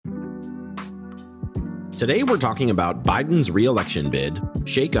Today we're talking about Biden's re-election bid,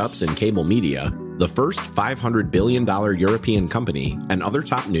 shakeups in cable media, the first $500 billion European company, and other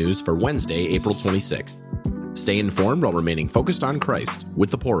top news for Wednesday, April 26th. Stay informed while remaining focused on Christ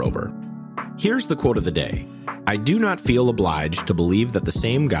with the pour-over. Here's the quote of the day. I do not feel obliged to believe that the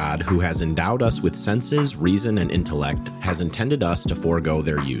same God who has endowed us with senses, reason, and intellect has intended us to forego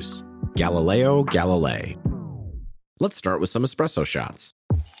their use. Galileo Galilei. Let's start with some espresso shots.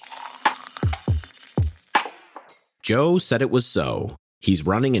 Joe said it was so. He's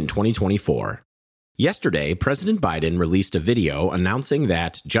running in 2024. Yesterday, President Biden released a video announcing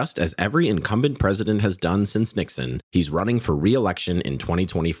that, just as every incumbent president has done since Nixon, he's running for re-election in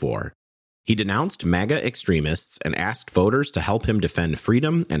 2024. He denounced MAGA extremists and asked voters to help him defend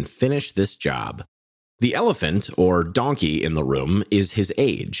freedom and finish this job. The elephant, or donkey, in the room is his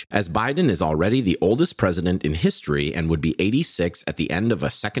age, as Biden is already the oldest president in history and would be 86 at the end of a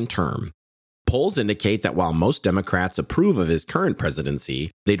second term. Polls indicate that while most Democrats approve of his current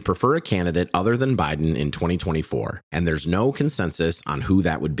presidency, they'd prefer a candidate other than Biden in 2024, and there's no consensus on who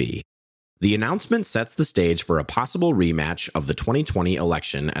that would be. The announcement sets the stage for a possible rematch of the 2020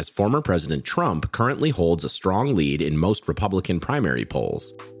 election, as former President Trump currently holds a strong lead in most Republican primary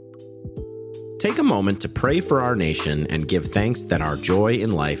polls. Take a moment to pray for our nation and give thanks that our joy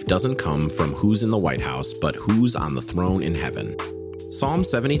in life doesn't come from who's in the White House, but who's on the throne in heaven. Psalm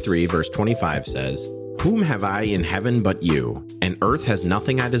 73 verse 25 says, "Whom have I in heaven but you, and earth has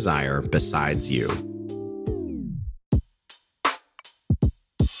nothing I desire besides you."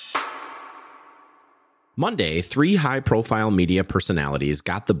 Monday, 3 high-profile media personalities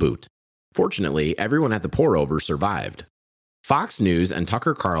got the boot. Fortunately, everyone at the pour-over survived. Fox News and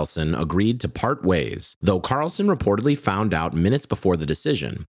Tucker Carlson agreed to part ways, though Carlson reportedly found out minutes before the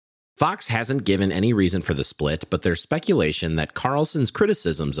decision. Fox hasn't given any reason for the split, but there's speculation that Carlson's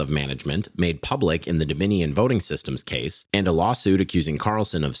criticisms of management, made public in the Dominion voting systems case, and a lawsuit accusing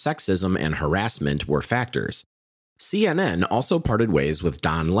Carlson of sexism and harassment were factors. CNN also parted ways with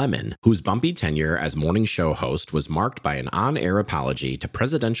Don Lemon, whose bumpy tenure as morning show host was marked by an on-air apology to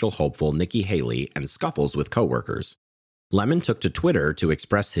presidential hopeful Nikki Haley and scuffles with coworkers. Lemon took to Twitter to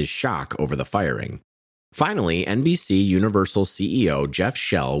express his shock over the firing. Finally, NBC Universal CEO Jeff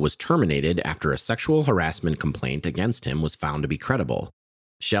Shell was terminated after a sexual harassment complaint against him was found to be credible.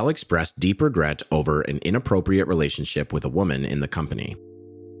 Shell expressed deep regret over an inappropriate relationship with a woman in the company.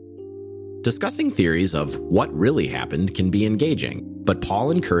 Discussing theories of what really happened can be engaging, but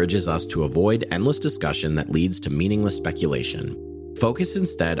Paul encourages us to avoid endless discussion that leads to meaningless speculation. Focus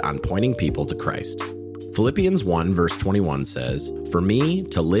instead on pointing people to Christ. Philippians 1 verse 21 says, "For me,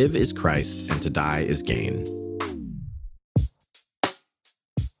 to live is Christ, and to die is gain."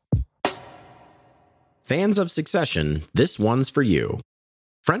 Fans of Succession, this one's for you.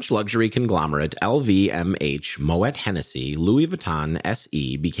 French luxury conglomerate LVMH Moet Hennessy Louis Vuitton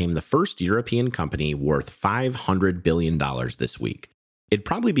SE became the first European company worth $500 billion this week. It'd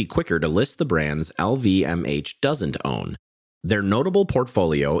probably be quicker to list the brands LVMH doesn't own. Their notable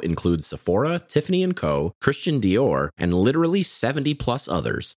portfolio includes Sephora, Tiffany & Co., Christian Dior, and literally 70-plus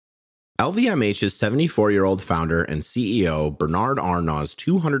others. LVMH's 74-year-old founder and CEO Bernard Arnault's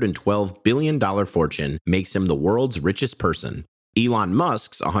 $212 billion fortune makes him the world's richest person. Elon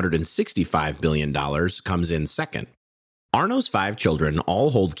Musk's $165 billion comes in second. Arnault's 5 children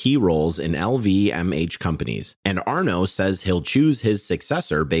all hold key roles in LVMH companies, and Arnault says he'll choose his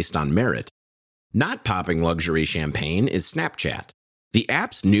successor based on merit. Not popping luxury champagne is Snapchat. The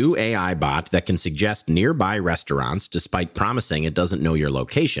app's new AI bot that can suggest nearby restaurants despite promising it doesn't know your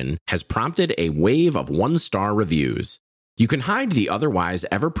location has prompted a wave of 1-star reviews. You can hide the otherwise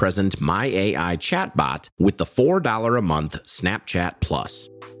ever-present My AI chatbot with the $4 a month Snapchat Plus.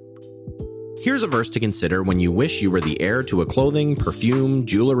 Here's a verse to consider when you wish you were the heir to a clothing, perfume,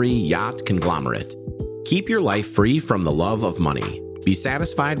 jewelry, yacht conglomerate. Keep your life free from the love of money. Be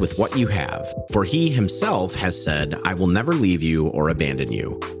satisfied with what you have, for he himself has said, "I will never leave you or abandon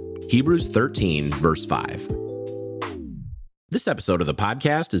you." Hebrews 13, verse 5. This episode of the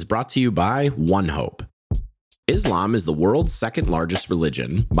podcast is brought to you by One Hope. Islam is the world's second largest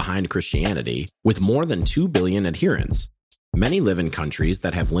religion, behind Christianity, with more than 2 billion adherents. Many live in countries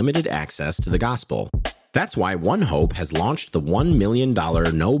that have limited access to the gospel. That's why One Hope has launched the $1 million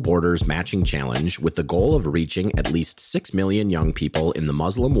No Borders Matching Challenge with the goal of reaching at least 6 million young people in the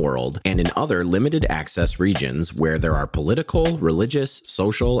Muslim world and in other limited access regions where there are political, religious,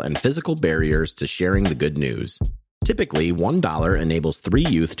 social, and physical barriers to sharing the good news. Typically, $1 enables 3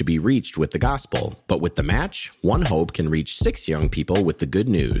 youth to be reached with the gospel, but with the match, One Hope can reach 6 young people with the good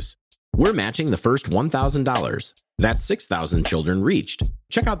news. We're matching the first $1,000. That's 6,000 children reached.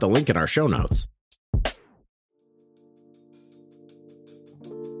 Check out the link in our show notes.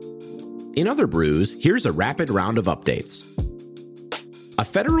 In other brews, here's a rapid round of updates. A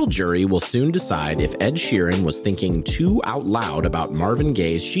federal jury will soon decide if Ed Sheeran was thinking too out loud about Marvin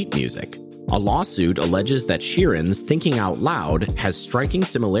Gaye's sheet music. A lawsuit alleges that Sheeran's Thinking Out Loud has striking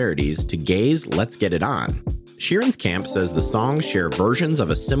similarities to Gaye's Let's Get It On. Sheeran's camp says the songs share versions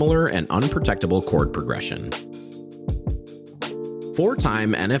of a similar and unprotectable chord progression.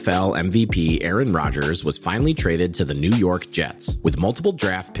 Four-time NFL MVP Aaron Rodgers was finally traded to the New York Jets, with multiple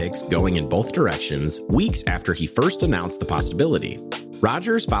draft picks going in both directions weeks after he first announced the possibility.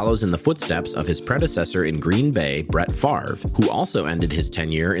 Rodgers follows in the footsteps of his predecessor in Green Bay, Brett Favre, who also ended his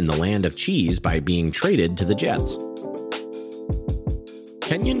tenure in the land of cheese by being traded to the Jets.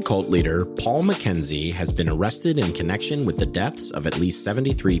 Kenyan cult leader Paul Mackenzie has been arrested in connection with the deaths of at least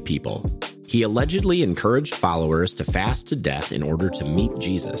 73 people. He allegedly encouraged followers to fast to death in order to meet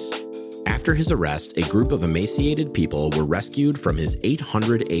Jesus. After his arrest, a group of emaciated people were rescued from his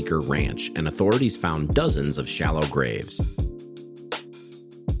 800-acre ranch, and authorities found dozens of shallow graves.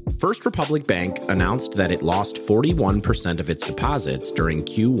 First Republic Bank announced that it lost 41% of its deposits during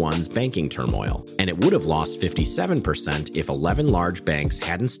Q1's banking turmoil, and it would have lost 57% if 11 large banks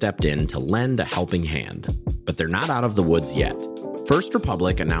hadn't stepped in to lend a helping hand. But they're not out of the woods yet. First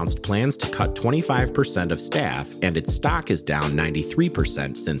Republic announced plans to cut 25% of staff, and its stock is down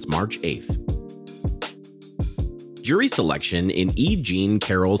 93% since March 8th. Jury selection in E. Jean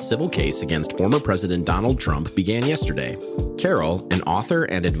Carroll's civil case against former President Donald Trump began yesterday. Carroll, an author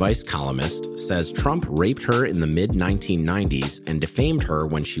and advice columnist, says Trump raped her in the mid-1990s and defamed her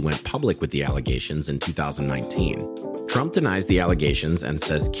when she went public with the allegations in 2019. Trump denies the allegations and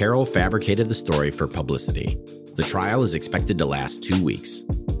says Carroll fabricated the story for publicity. The trial is expected to last 2 weeks.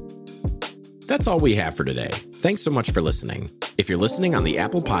 That's all we have for today. Thanks so much for listening. If you're listening on the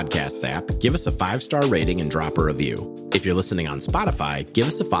Apple Podcasts app, give us a 5-star rating and drop a review. If you're listening on Spotify, give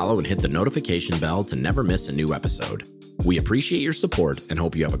us a follow and hit the notification bell to never miss a new episode. We appreciate your support and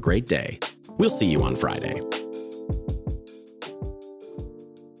hope you have a great day. We'll see you on Friday.